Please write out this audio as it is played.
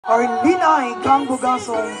or Ninay Kang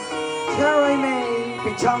Bugasong Jeroime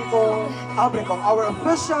Pichanko Abrecong, our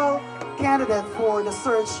official candidate for the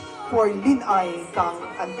search for Ninay Kang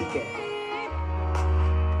Antique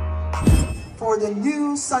for the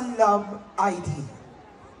new Sanlab ID.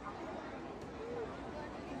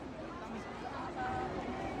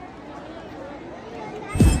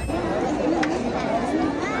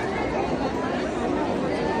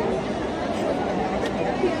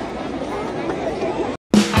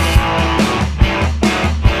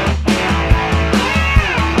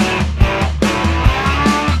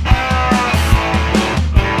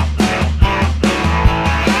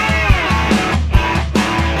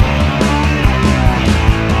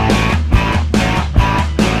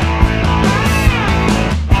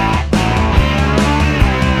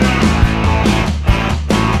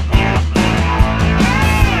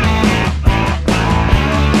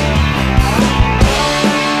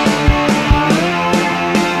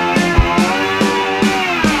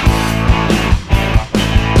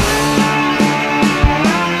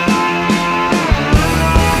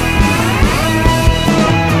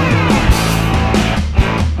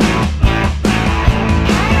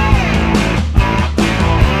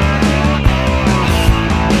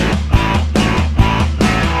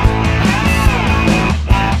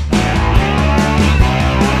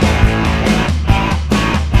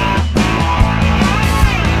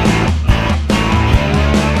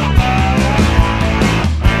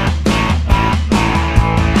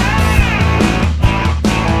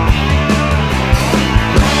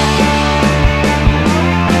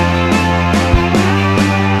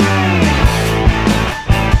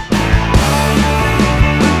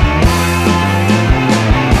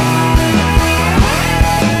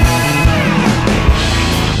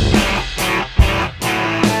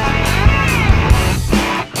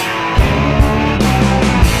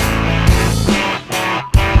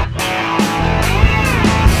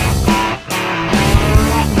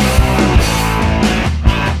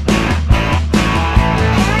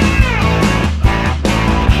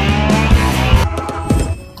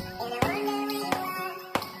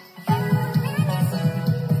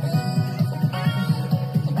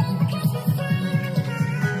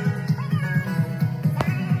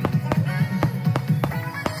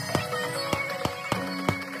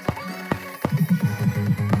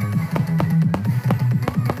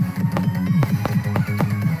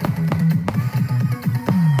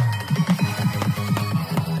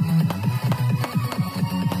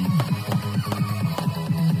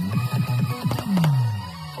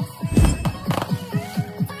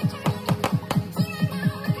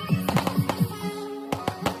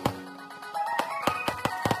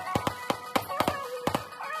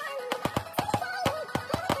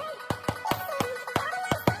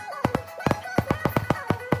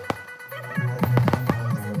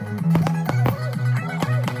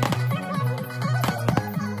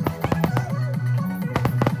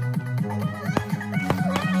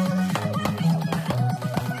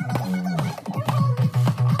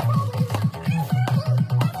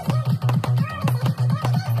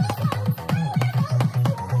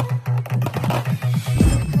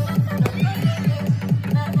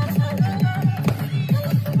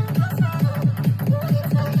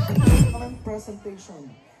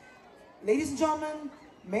 Presentation. Ladies and gentlemen,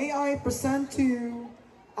 may I present to you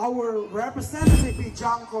our representative,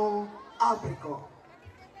 Janko Albrico.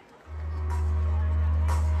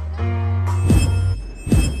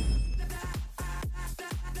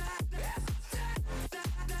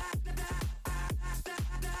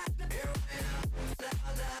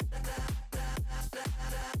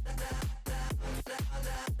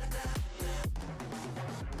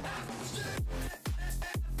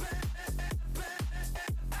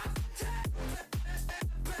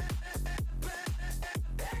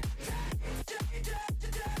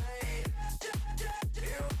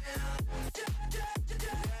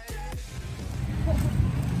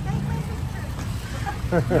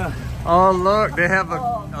 Oh look, they have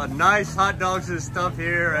a nice hot dogs and stuff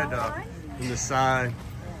here at in the side.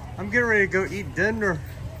 I'm getting ready to go eat dinner.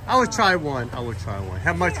 I will try one. I will try one.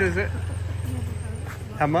 How much is it?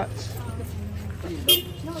 How much? No,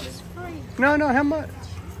 it's free. No, how much?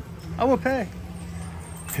 I will pay.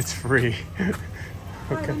 It's free.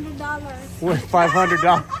 Okay. $500. What,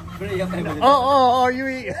 $500? Oh, you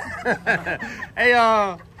eat.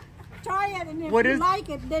 Hey, Try it, and if what you is, like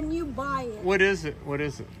it, then you buy it. What is it? What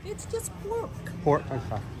is it? It's just pork. Pork?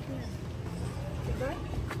 Okay. Yeah.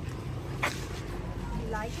 You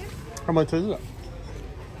like it? How much is it?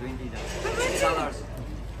 $20.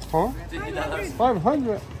 Huh? $20.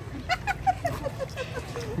 500.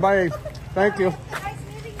 Bye. Thank you. Nice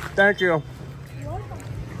meeting you. Thank you. You're welcome.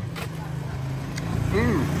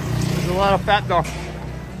 There's a lot of fat though.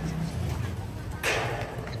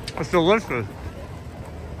 It's delicious.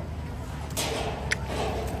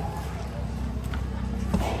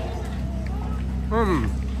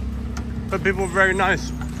 The people were very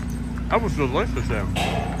nice. That was delicious there.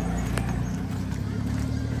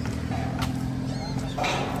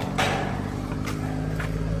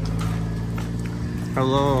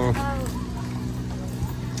 Hello.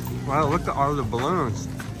 Wow, look at all the balloons.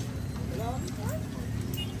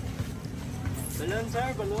 Balloons,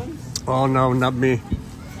 sir, balloons. Oh no, not me.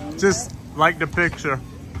 Just like the picture.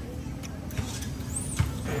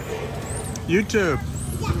 YouTube.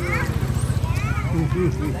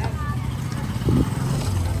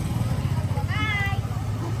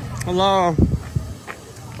 Hello.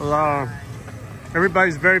 Hello.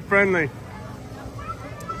 Everybody's very friendly.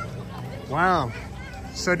 Wow.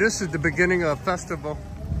 So this is the beginning of a festival.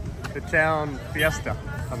 The town fiesta,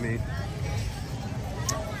 I mean.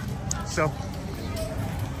 So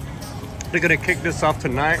they're gonna kick this off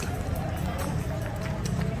tonight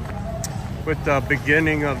with the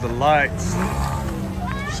beginning of the lights,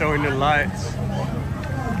 showing the lights.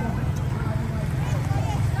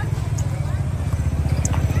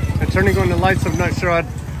 And turning on the lights, I'm not sure I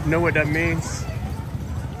know what that means.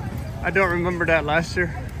 I don't remember that last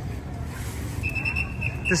year.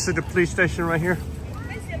 This is the police station right here.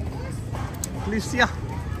 Policia.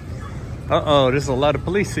 Uh-oh, there's a lot of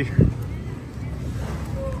police here.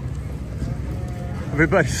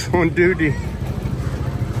 Everybody's on duty.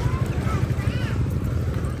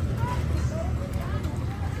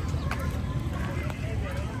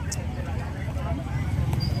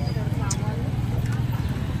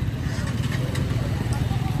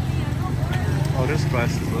 Oh, this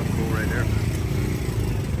glasses look cool right there.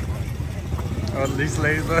 Oh, these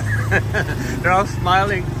ladies look, they're all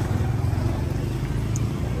smiling.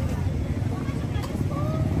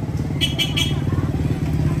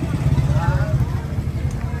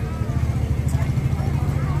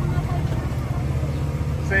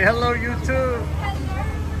 Say hello, YouTube.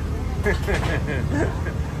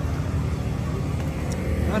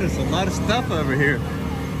 Oh, there's a lot of stuff over here.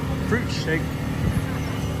 Fruit shake.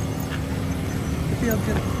 Maybe I'll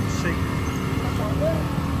get a fruit shake.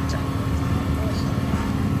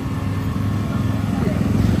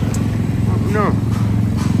 Oh, no.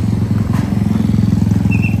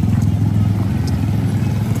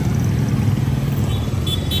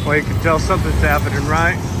 Well, you can tell something's happening,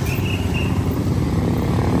 right?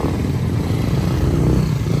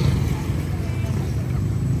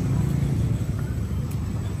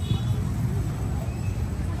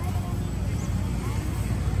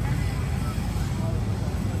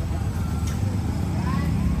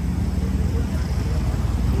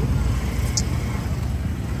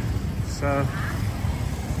 So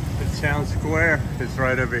the town square is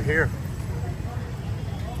right over here.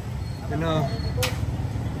 You know,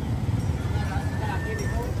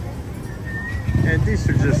 and these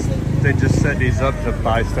are just, they just set these up to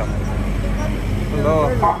buy stuff. Hello.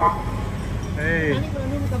 Hey,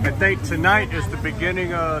 I think tonight is the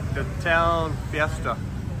beginning of the town fiesta.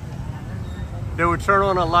 They would turn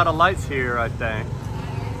on a lot of lights here, I think.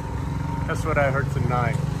 That's what I heard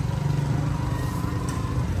tonight.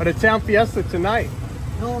 Oh, the town fiesta tonight?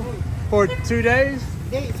 No. For 2 days?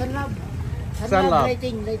 Sanlab. Sanlab.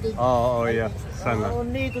 Lighting. Oh yeah, Sanlab.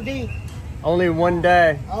 Only today. Only 1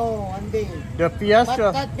 day. Oh, 1 day. The fiesta.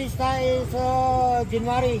 But that fiesta is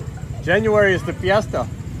January. January is the fiesta.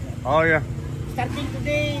 Oh yeah. Starting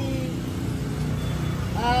today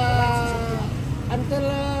until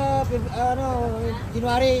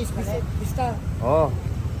January is fiesta. Oh.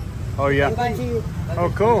 Oh yeah. You can see it. Oh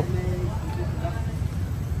cool.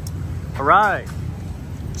 All right.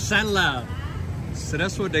 Sanlab. So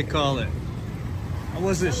that's what they call it. I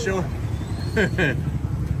wasn't sure.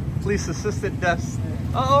 Police assistant desk.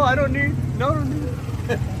 Oh, I don't need. No, I don't need.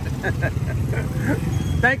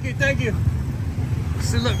 Thank you, thank you.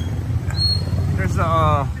 See, look. There's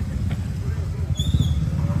a.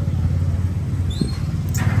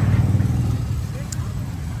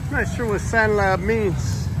 Not sure what Sanlab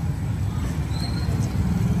means.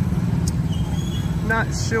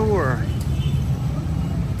 Not sure.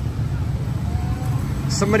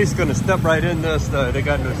 Somebody's gonna step right in this though. They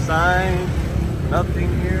got no sign,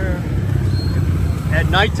 nothing here. At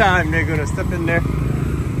nighttime, they're gonna step in there.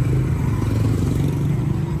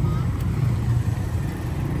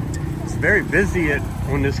 It's very busy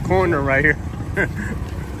on this corner right here.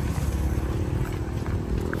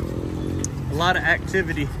 A lot of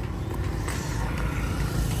activity.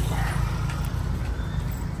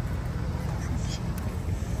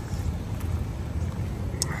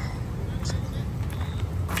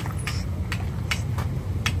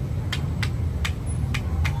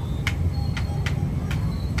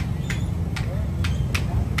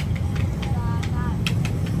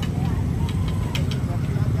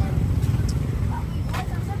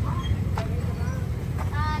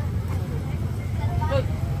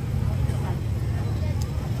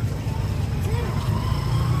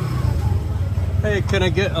 Hey, can I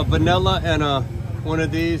get a vanilla and one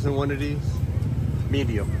of these and one of these?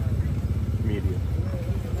 Medium. Medium.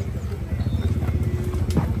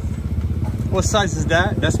 What size is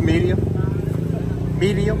that? That's medium?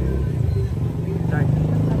 Medium? Thank you.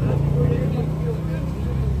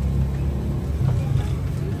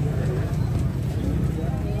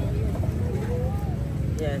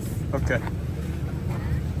 Yes. Okay.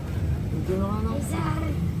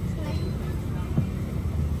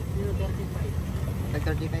 Like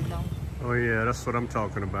 35 now? Oh yeah, that's what I'm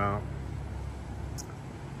talking about.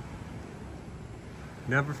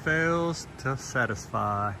 Never fails to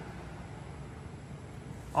satisfy.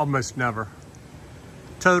 Almost never.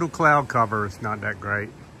 Total cloud cover is not that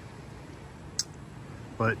great.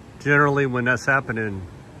 But generally when that's happening,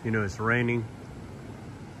 you know, it's raining,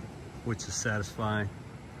 which is satisfying.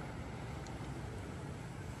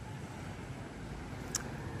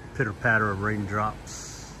 Pitter patter of raindrops.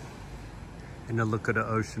 And the look of the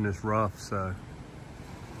ocean is rough, so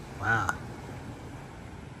wow.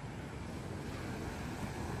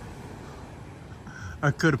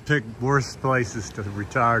 I could have picked worse places to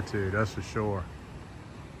retire to, that's for sure.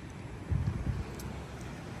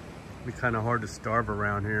 It'd be kind of hard to starve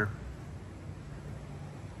around here.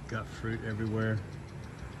 Got fruit everywhere.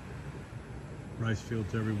 Rice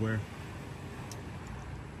fields everywhere.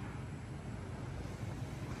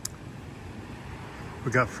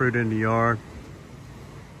 We got fruit in the yard.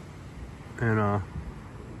 And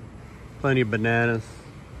plenty of bananas.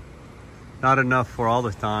 Not enough for all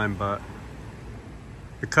the time, but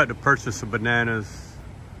we cut the purchase of bananas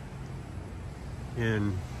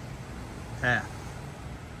in half.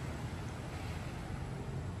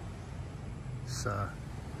 So,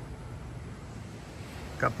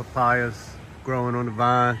 got papayas growing on the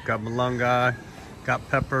vine, got malunggay, got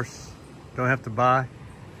peppers, don't have to buy.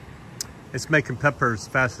 It's making peppers as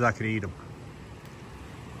fast as I can eat them.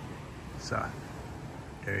 So,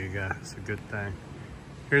 there you go, it's a good thing.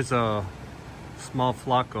 Here's a small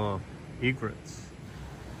flock of egrets.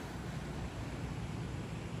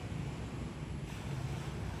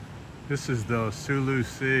 This is the Sulu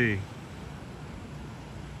Sea.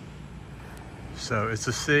 So it's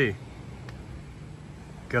a sea.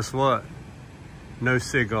 Guess what? No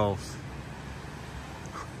seagulls.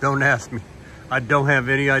 Don't ask me. I don't have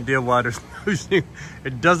any idea why there's no sea.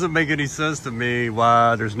 It doesn't make any sense to me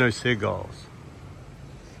why there's no seagulls.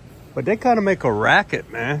 But they kind of make a racket,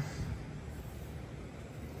 man.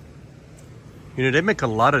 You know, they make a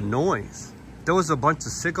lot of noise. If there was a bunch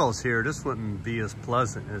of seagulls here, this wouldn't be as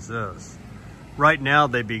pleasant as this. Right now,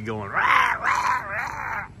 they'd be going, rah, rah,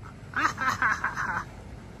 rah.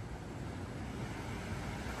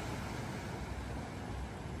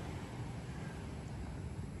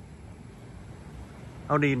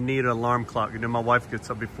 I don't even need an alarm clock. You know, my wife gets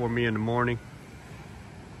up before me in the morning,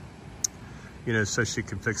 you know, so she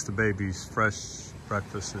can fix the baby's fresh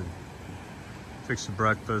breakfast and fix the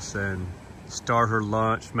breakfast and start her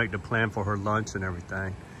lunch, make the plan for her lunch and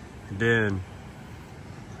everything. And then,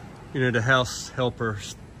 you know, the house helper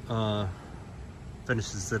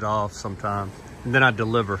finishes it off sometimes. And then I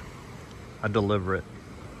deliver it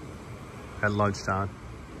at lunchtime.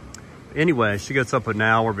 Anyway, she gets up an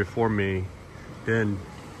hour before me. Then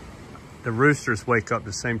the roosters wake up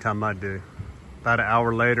the same time I do. About an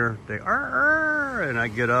hour later, they and I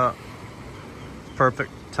get up. Perfect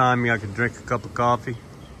timing, I can drink a cup of coffee.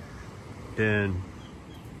 Then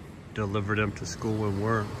deliver them to school and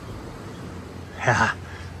work.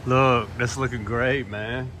 Look, that's looking great,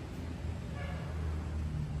 man.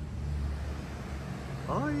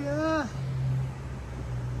 Oh yeah.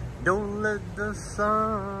 Don't let the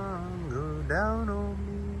sun go down on me.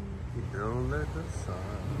 Don't let the sun.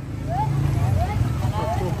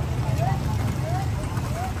 Oh, cool.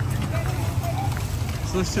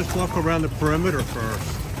 So let's just walk around the perimeter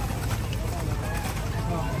first.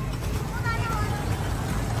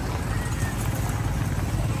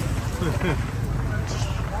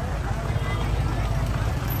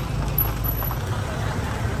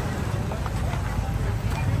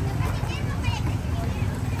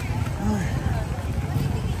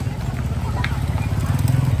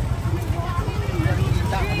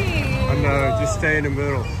 No, just stay in the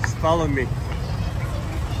middle. Just follow me.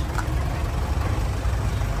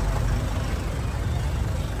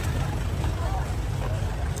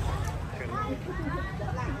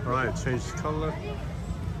 All right, change the color.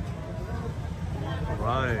 All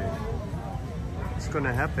right. What's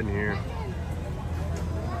gonna happen here?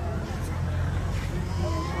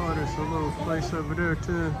 Oh, there's a little place over there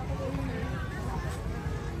too.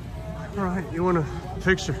 All right, you want a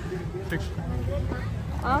picture? Picture.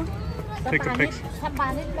 Huh? Take a picture. Sa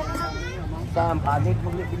panit,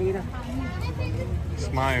 magbili na.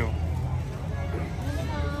 Smile.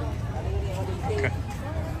 Okay.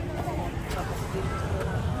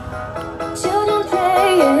 Children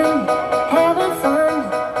playing, having fun.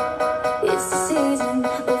 It's the season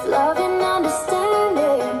of love and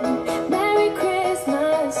understanding. Merry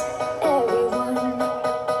Christmas, everyone.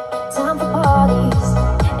 Time for parties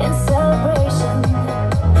and celebration.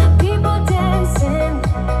 People dancing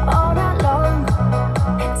all night long.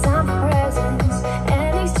 Time for presents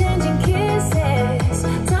and exchanging kisses.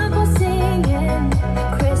 Time for singing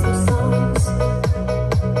Christmas songs.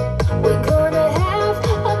 We're gonna have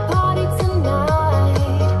a party tonight.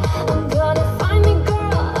 I'm gonna find a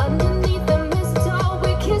girl underneath the mistletoe.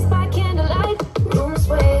 We kiss by candlelight. Room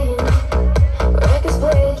swaying, records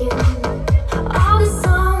playing. All the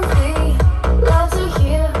songs we love to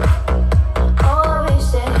hear. All I wish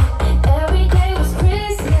that every day was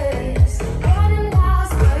Christmas. What a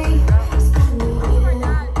nice way to spend the year.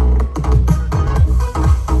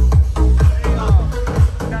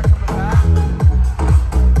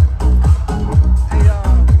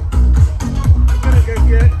 I'm gonna go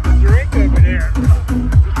get a drink over there.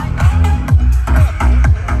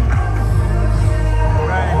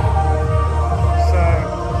 Right. So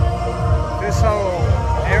this whole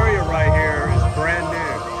area right here is brand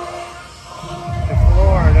new. The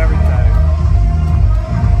floor and everything.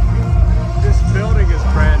 This building is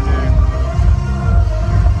brand new.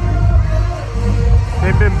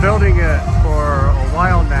 They've been building it for a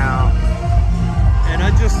while now. And I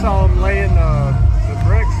just saw them laying the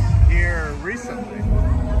bricks here recently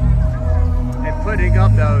and putting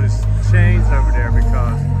up those chains over there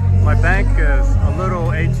because my bank is, a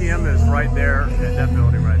little ATM is right there in that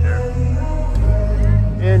building right there.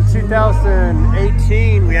 In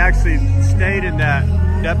 2018, we actually stayed in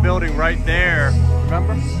that building right there,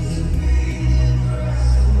 remember?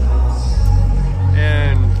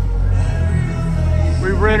 And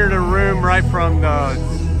we rented a room right from the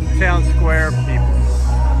town square people.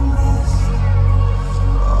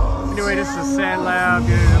 Anyway, this is Sanlab,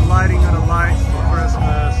 the lighting of the lights for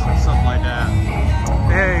Christmas or something like that.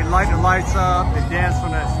 They light the lights up, they dance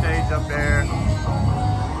on that stage up there,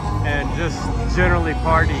 and just generally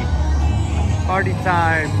party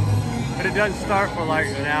time. But it doesn't start for like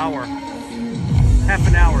an hour, half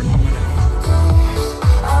an hour.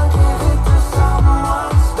 I'll give it to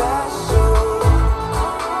someone special.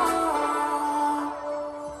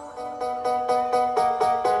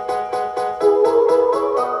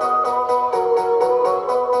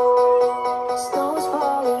 Snow's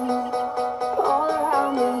falling all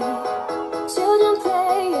around me. Children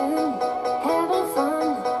playing, having fun.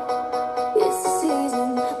 It's the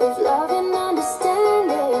season of love and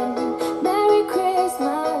understanding. Merry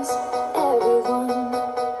Christmas, everyone.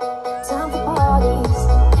 Time for parties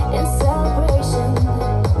and celebration.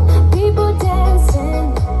 People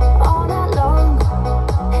dancing all night long.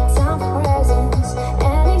 Time for presents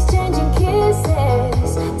and exchanging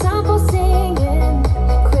kisses. Time for singing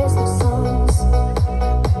Christmas songs.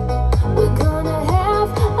 We're gonna have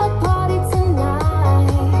a party tonight.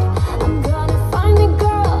 I'm gonna find a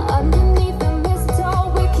girl underneath the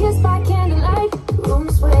mistletoe. We kiss by candlelight. Room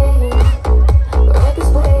swaying, records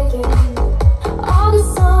playing. All the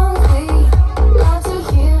songs we love to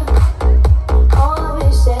hear. All I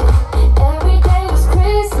wish that every day was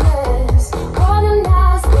Christmas. What a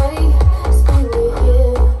nice way to spend the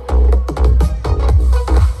year.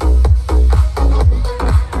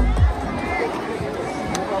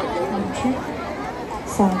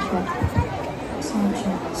 Soundtrack.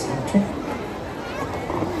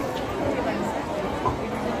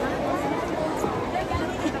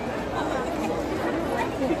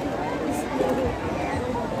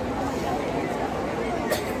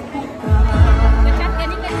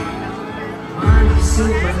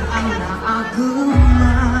 Super ang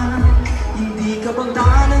naaguma, hindi ka bang